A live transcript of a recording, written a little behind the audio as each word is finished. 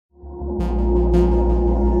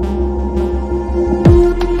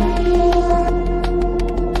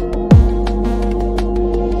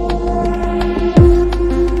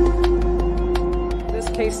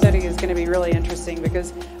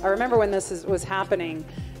I remember when this was happening,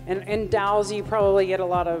 and in DAOs you probably get a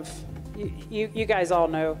lot of, you guys all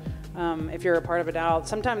know, if you're a part of a DAO,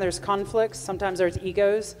 sometimes there's conflicts, sometimes there's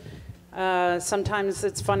egos, sometimes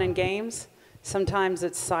it's fun and games, sometimes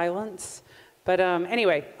it's silence. But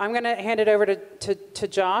anyway, I'm going to hand it over to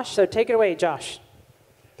Josh, so take it away, Josh.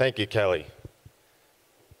 Thank you, Kelly.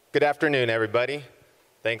 Good afternoon, everybody.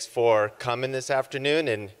 Thanks for coming this afternoon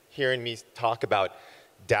and hearing me talk about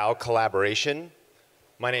DAO collaboration.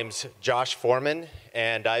 My name's Josh Forman,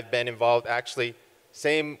 and I've been involved, actually,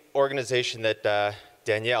 same organization that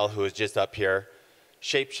Danielle, who was just up here,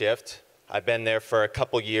 ShapeShift. I've been there for a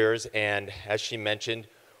couple years, and as she mentioned,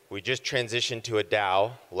 we just transitioned to a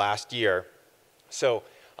DAO last year. So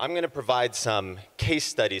I'm going to provide some case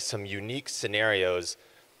studies, some unique scenarios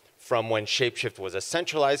from when ShapeShift was a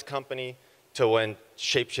centralized company to when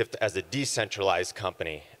ShapeShift as a decentralized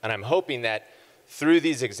company. And I'm hoping that through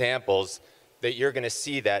these examples that you're going to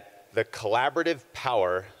see that the collaborative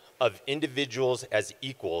power of individuals as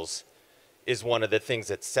equals is one of the things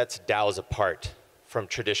that sets DAOs apart from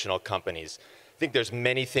traditional companies. I think there's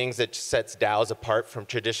many things that sets DAOs apart from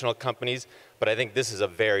traditional companies, but I think this is a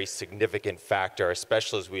very significant factor,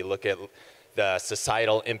 especially as we look at the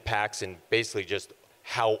societal impacts and basically just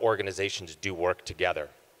how organizations do work together.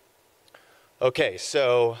 Okay,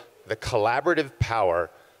 so the collaborative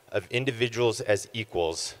power of individuals as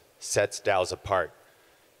equals sets DAOs apart.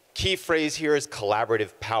 Key phrase here is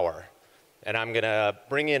collaborative power. And I'm going to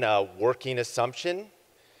bring in a working assumption,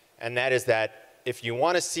 and that is that if you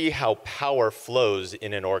want to see how power flows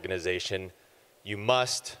in an organization, you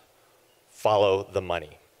must follow the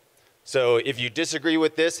money. So if you disagree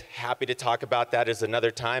with this, happy to talk about that as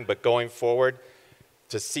another time, but going forward,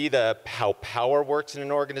 to see how power works in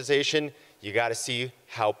an organization, you got to see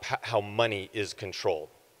how money is controlled.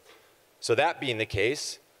 So that being the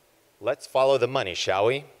case, let's follow the money, shall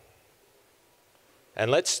we? And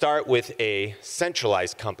let's start with a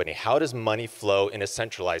centralized company. How does money flow in a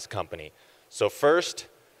centralized company? So first,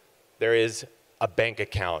 there is a bank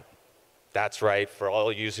account. That's right, for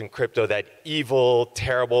all using crypto, that evil,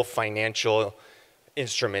 terrible financial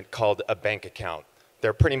instrument called a bank account.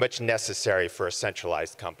 They're pretty much necessary for a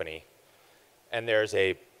centralized company. And there's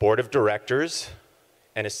a board of directors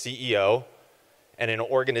and a CEO and an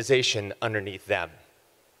organization underneath them.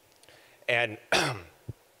 And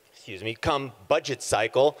excuse me, come budget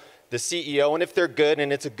cycle, the CEO, and if they're good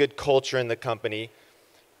and it's a good culture in the company,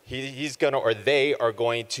 he's gonna, or they are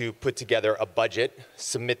going to put together a budget,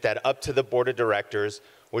 submit that up to the board of directors,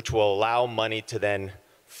 which will allow money to then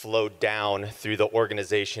flow down through the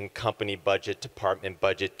organization, company budget, department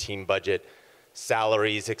budget, team budget,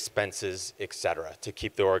 salaries, expenses, etc., to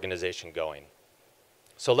keep the organization going.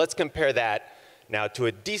 So let's compare that now to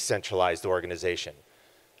a decentralized organization.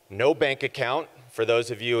 No bank account. For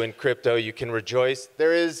those of you in crypto, you can rejoice.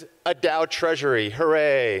 There is a DAO treasury,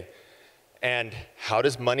 hooray. And how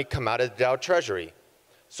does money come out of the DAO treasury?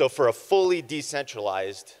 So for a fully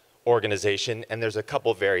decentralized organization, and there's a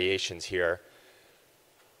couple variations here,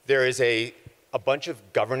 there is a bunch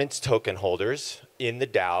of governance token holders in the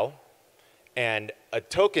DAO, and a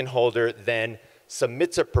token holder then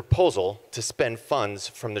submits a proposal to spend funds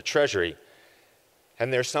from the treasury.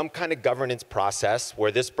 And there's some kind of governance process where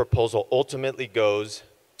this proposal ultimately goes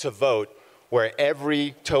to vote, where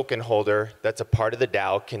every token holder that's a part of the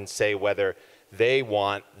DAO can say whether they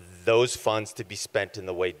want those funds to be spent in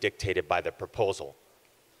the way dictated by the proposal.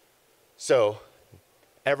 So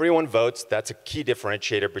everyone votes. That's a key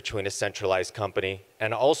differentiator between a centralized company.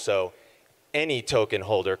 And also, any token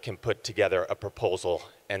holder can put together a proposal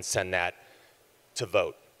and send that to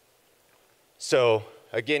vote. So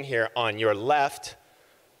again here on your left,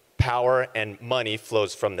 power and money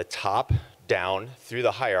flows from the top down through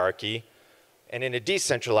the hierarchy. And in a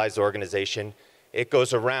decentralized organization, it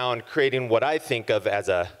goes around creating what I think of as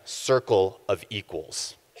a circle of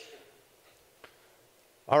equals.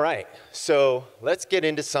 All right, so let's get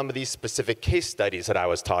into some of these specific case studies that I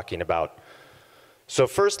was talking about. So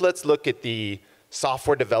first, let's look at the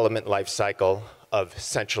software development lifecycle of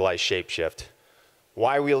centralized ShapeShift.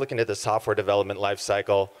 Why are we looking at the software development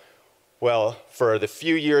lifecycle? Well, for the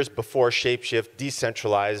few years before ShapeShift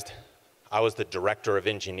decentralized, I was the director of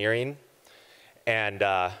engineering. And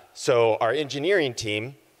so our engineering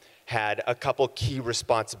team had a couple key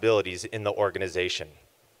responsibilities in the organization.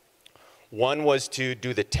 One was to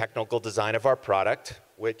do the technical design of our product,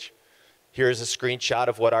 which here's a screenshot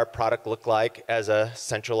of what our product looked like as a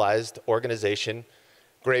centralized organization.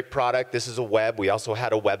 Great product. This is a web. We also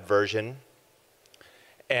had a web version.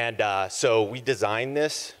 And so we designed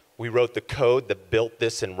this. We wrote the code that built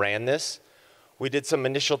this and ran this. We did some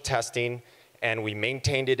initial testing. and we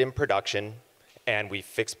maintained it in production, and we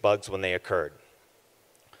fixed bugs when they occurred.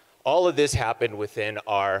 All of this happened within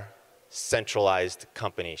our centralized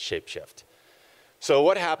company, ShapeShift. So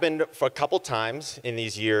what happened for a couple times in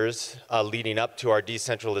these years leading up to our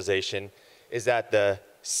decentralization is that the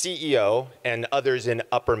CEO and others in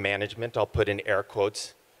upper management, I'll put in air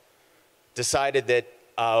quotes, decided that,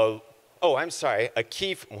 the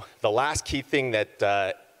last key thing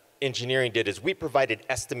that engineering did is we provided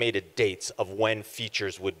estimated dates of when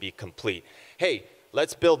features would be complete. Hey,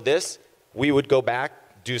 let's build this. We would go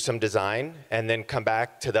back, do some design, and then come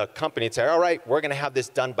back to the company and say, all right, we're going to have this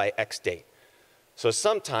done by X date. So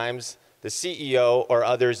sometimes the CEO or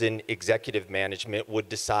others in executive management would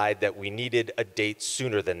decide that we needed a date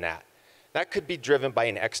sooner than that. That could be driven by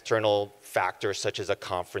an external factor such as a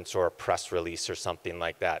conference or a press release or something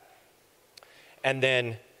like that. And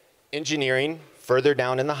then engineering, further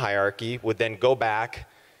down in the hierarchy, would then go back.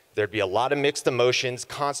 There'd be a lot of mixed emotions,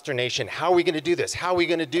 consternation. How are we going to do this? How are we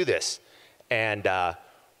going to do this? And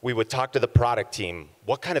we would talk to the product team.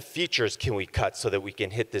 What kind of features can we cut so that we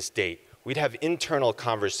can hit this date? We'd have internal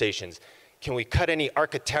conversations. Can we cut any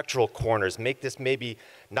architectural corners, make this maybe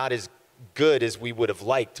not as good as we would have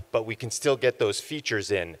liked, but we can still get those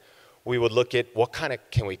features in? We would look at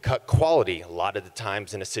can we cut quality? A lot of the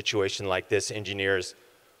times in a situation like this, engineers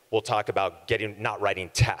will talk about not writing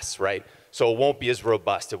tests, right? So it won't be as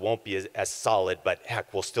robust, it won't be as solid, but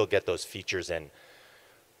heck, we'll still get those features in.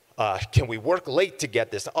 Can we work late to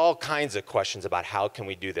get this? All kinds of questions about how can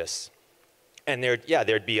we do this. And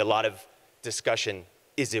there'd be a lot of discussion,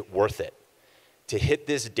 is it worth it? To hit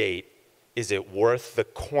this date, is it worth the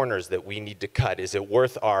corners that we need to cut? Is it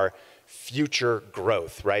worth our future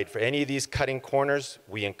growth, right? For any of these cutting corners,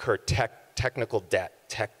 we incur technical debt,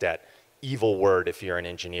 tech debt. Evil word if you're an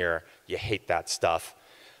engineer, you hate that stuff.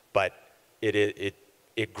 But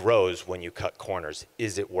it grows when you cut corners.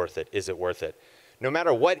 Is it worth it? Is it worth it? No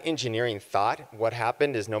matter what engineering thought, what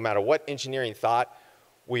happened is no matter what engineering thought,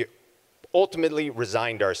 we ultimately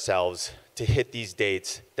resigned ourselves to hit these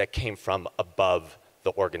dates that came from above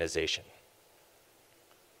the organization.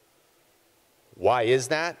 Why is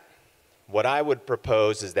that? What I would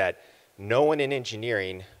propose is that no one in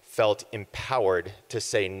engineering felt empowered to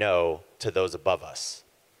say no to those above us.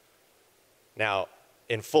 Now,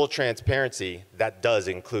 in full transparency, that does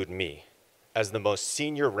include me. As the most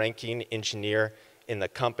senior ranking engineer in the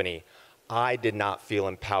company, I did not feel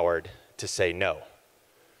empowered to say no.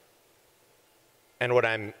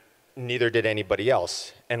 And neither did anybody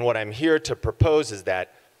else. And what I'm here to propose is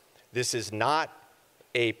that this is not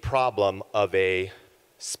a problem of a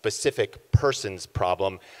specific person's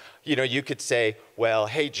problem. You know, you could say, well,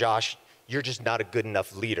 hey, Josh, you're just not a good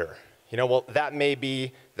enough leader. You know, well, that may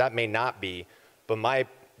not be, but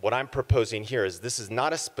what I'm proposing here is this is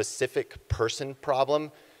not a specific person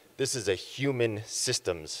problem. This is a human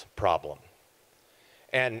systems problem.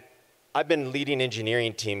 And I've been leading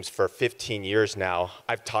engineering teams for 15 years now.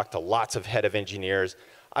 I've talked to lots of head of engineers.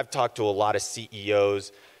 I've talked to a lot of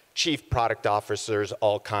CEOs, chief product officers,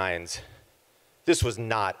 all kinds. This was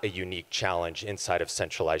not a unique challenge inside of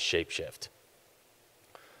centralized ShapeShift.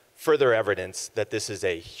 Further evidence that this is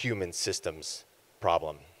a human systems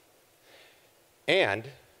problem. And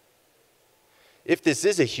if this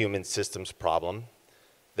is a human systems problem,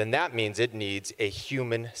 then that means it needs a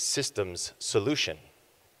human systems solution.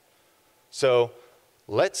 So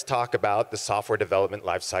let's talk about the software development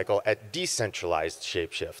lifecycle at decentralized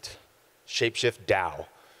ShapeShift, ShapeShift DAO.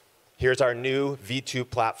 Here's our new V2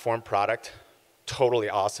 platform product. Totally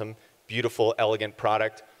awesome, beautiful, elegant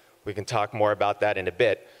product. We can talk more about that in a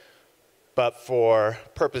bit. But for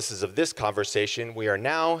purposes of this conversation, we are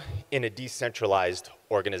now in a decentralized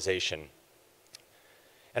organization.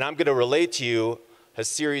 And I'm going to relate to you a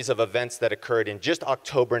series of events that occurred in just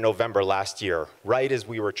October, November last year, right as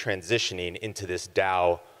we were transitioning into this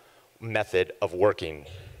DAO method of working.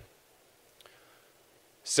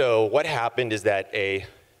 So what happened is that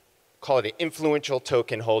call it an influential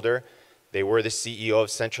token holder, they were the CEO of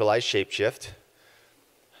centralized ShapeShift.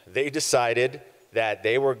 They decided that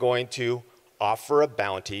they were going to offer a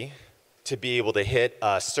bounty to be able to hit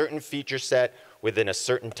a certain feature set within a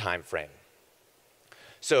certain time frame.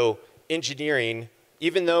 So engineering,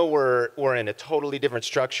 even though we're in a totally different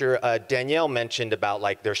structure, Danielle mentioned about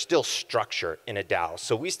there's still structure in a DAO.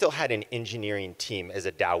 So we still had an engineering team as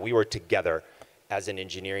a DAO. We were together as an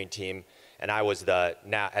engineering team. And I was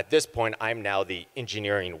at this point, I'm now the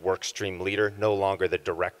engineering workstream leader, no longer the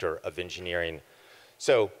director of engineering.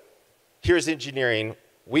 So here's engineering.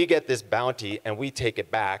 We get this bounty and we take it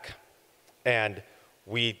back. And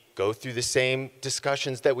we go through the same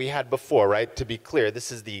discussions that we had before, right? To be clear,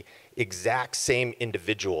 this is the exact same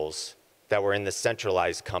individuals that were in the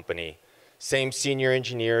centralized company. Same senior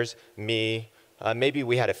engineers, me. Maybe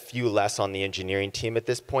we had a few less on the engineering team at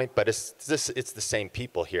this point, but it's the same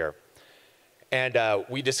people here. And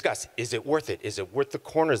we discussed, is it worth it? Is it worth the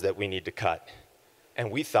corners that we need to cut? And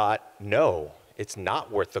we thought, no, it's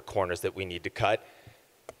not worth the corners that we need to cut.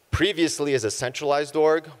 Previously, as a centralized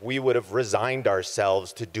org, we would have resigned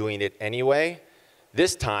ourselves to doing it anyway.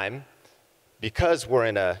 This time, because we're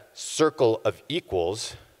in a circle of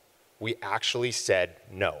equals, we actually said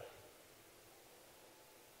no.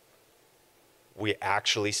 We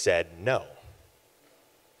actually said no.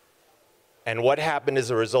 And what happened as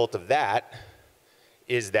a result of that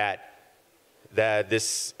is that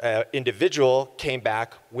this individual came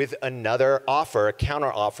back with another offer, a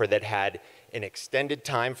counter offer that had an extended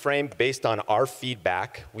time frame based on our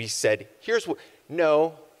feedback. We said, here's what,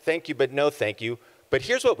 no, thank you, but no thank you. But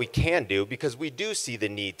here's what we can do, because we do see the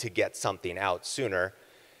need to get something out sooner.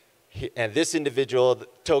 And this individual, the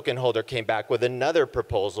token holder, came back with another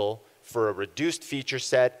proposal for a reduced feature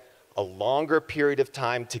set, a longer period of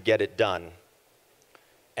time to get it done.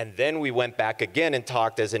 And then we went back again and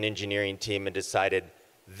talked as an engineering team and decided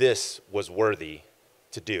this was worthy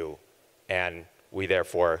to do. And we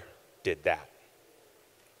therefore did that.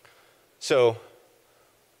 So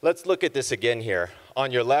let's look at this again here.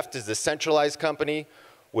 On your left is the centralized company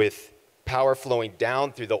with power flowing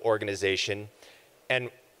down through the organization. And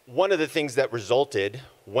one of the things that resulted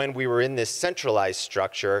when we were in this centralized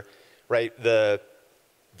structure, right, the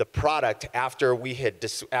product, after we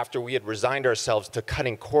had resigned ourselves to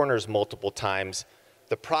cutting corners multiple times,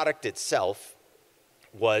 the product itself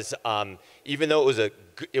was, even though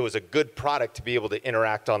it was a good product to be able to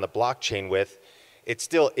interact on the blockchain with,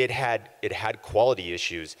 it had quality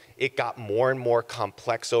issues. It got more and more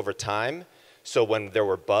complex over time. So when there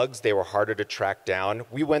were bugs, they were harder to track down.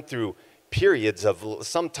 We went through periods of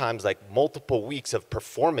sometimes like multiple weeks of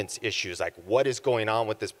performance issues, like what is going on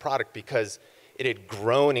with this product, because it had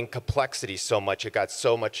grown in complexity so much, it got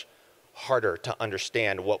so much harder to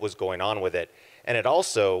understand what was going on with it. And it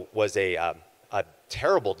also was a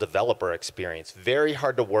terrible developer experience, very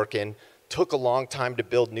hard to work in, took a long time to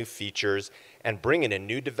build new features, and bringing a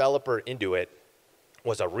new developer into it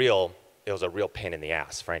was a real pain in the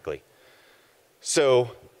ass, frankly.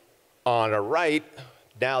 So on our right,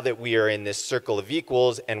 now that we are in this circle of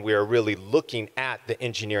equals and we are really looking at the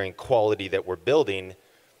engineering quality that we're building,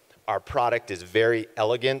 our product is very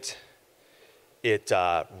elegant. It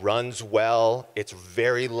runs well. It's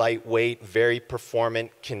very lightweight, very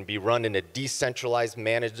performant, can be run in a decentralized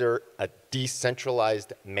manner,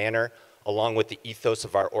 along with the ethos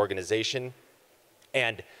of our organization.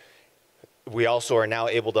 And we also are now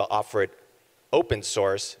able to offer it open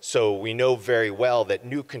source, so we know very well that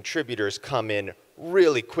new contributors come in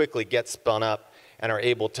really quickly, get spun up, and are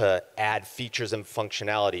able to add features and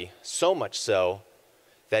functionality, so much so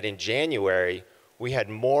that in January, we had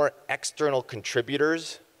more external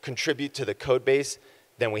contributors contribute to the code base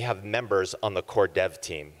than we have members on the core dev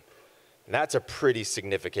team. And that's a pretty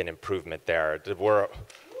significant improvement there.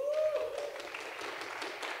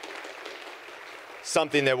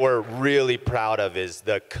 Something that we're really proud of is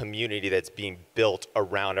the community that's being built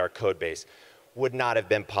around our code base. Would not have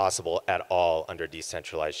been possible at all under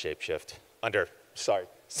decentralized ShapeShift.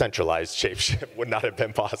 Centralized ShapeShift would not have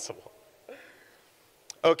been possible.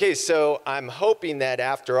 Okay, so I'm hoping that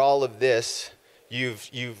after all of this,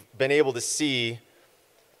 you've been able to see,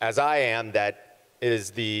 as I am, that it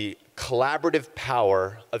is the collaborative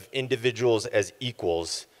power of individuals as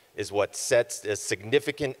equals is what sets a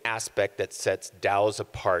significant aspect that sets DAOs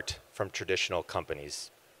apart from traditional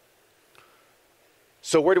companies.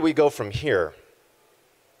 So where do we go from here?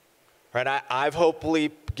 Right, I've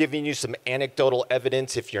hopefully given you some anecdotal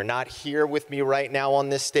evidence. If you're not here with me right now on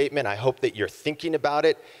this statement, I hope that you're thinking about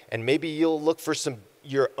it, and maybe you'll look for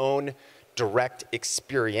your own direct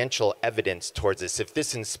experiential evidence towards this. If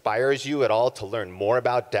this inspires you at all to learn more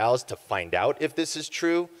about DAOs, to find out if this is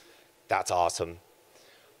true, that's awesome.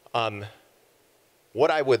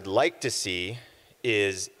 What I would like to see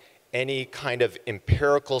is any kind of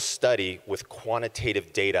empirical study with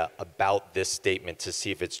quantitative data about this statement to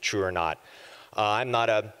see if it's true or not. I'm not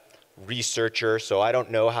a researcher, so I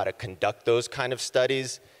don't know how to conduct those kind of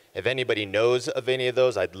studies. If anybody knows of any of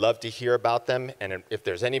those, I'd love to hear about them. And if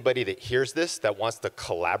there's anybody that hears this that wants to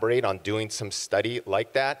collaborate on doing some study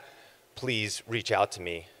like that, please reach out to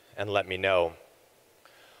me and let me know.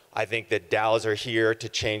 I think that DAOs are here to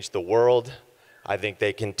change the world. I think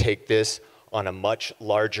they can take this on a much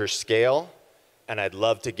larger scale, and I'd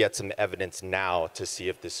love to get some evidence now to see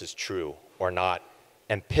if this is true or not,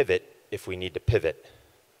 and pivot if we need to pivot.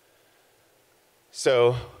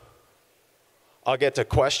 So I'll get to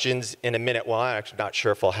questions in a minute. Well, I'm actually not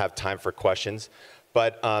sure if I'll have time for questions,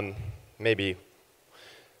 but maybe.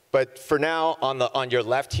 But for now, on your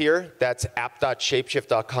left here, that's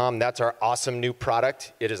app.shapeshift.com. That's our awesome new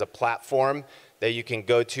product. It is a platform that you can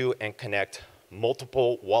go to and connect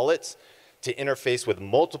multiple wallets to interface with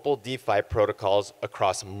multiple DeFi protocols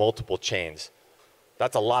across multiple chains.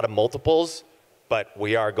 That's a lot of multiples, but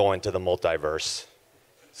we are going to the multiverse.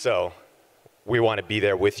 So we want to be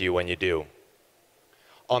there with you when you do.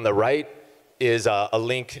 On the right is a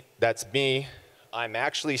link. That's me. I'm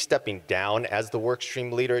actually stepping down as the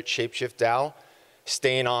workstream leader at ShapeShift DAO,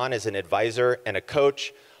 staying on as an advisor and a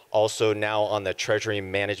coach, also now on the Treasury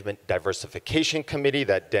Management Diversification Committee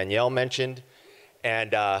that Danielle mentioned,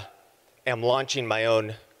 and am launching my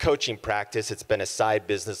own coaching practice. It's been a side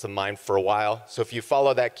business of mine for a while. So if you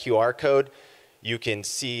follow that QR code, you can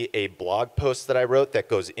see a blog post that I wrote that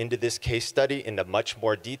goes into this case study into much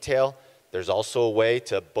more detail. There's also a way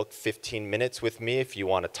to book 15 minutes with me if you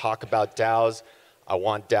want to talk about DAOs. I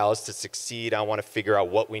want DAOs to succeed. I want to figure out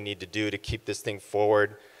what we need to do to keep this thing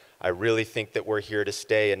forward. I really think that we're here to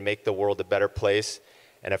stay and make the world a better place.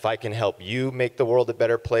 And if I can help you make the world a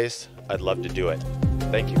better place, I'd love to do it.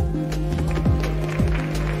 Thank you.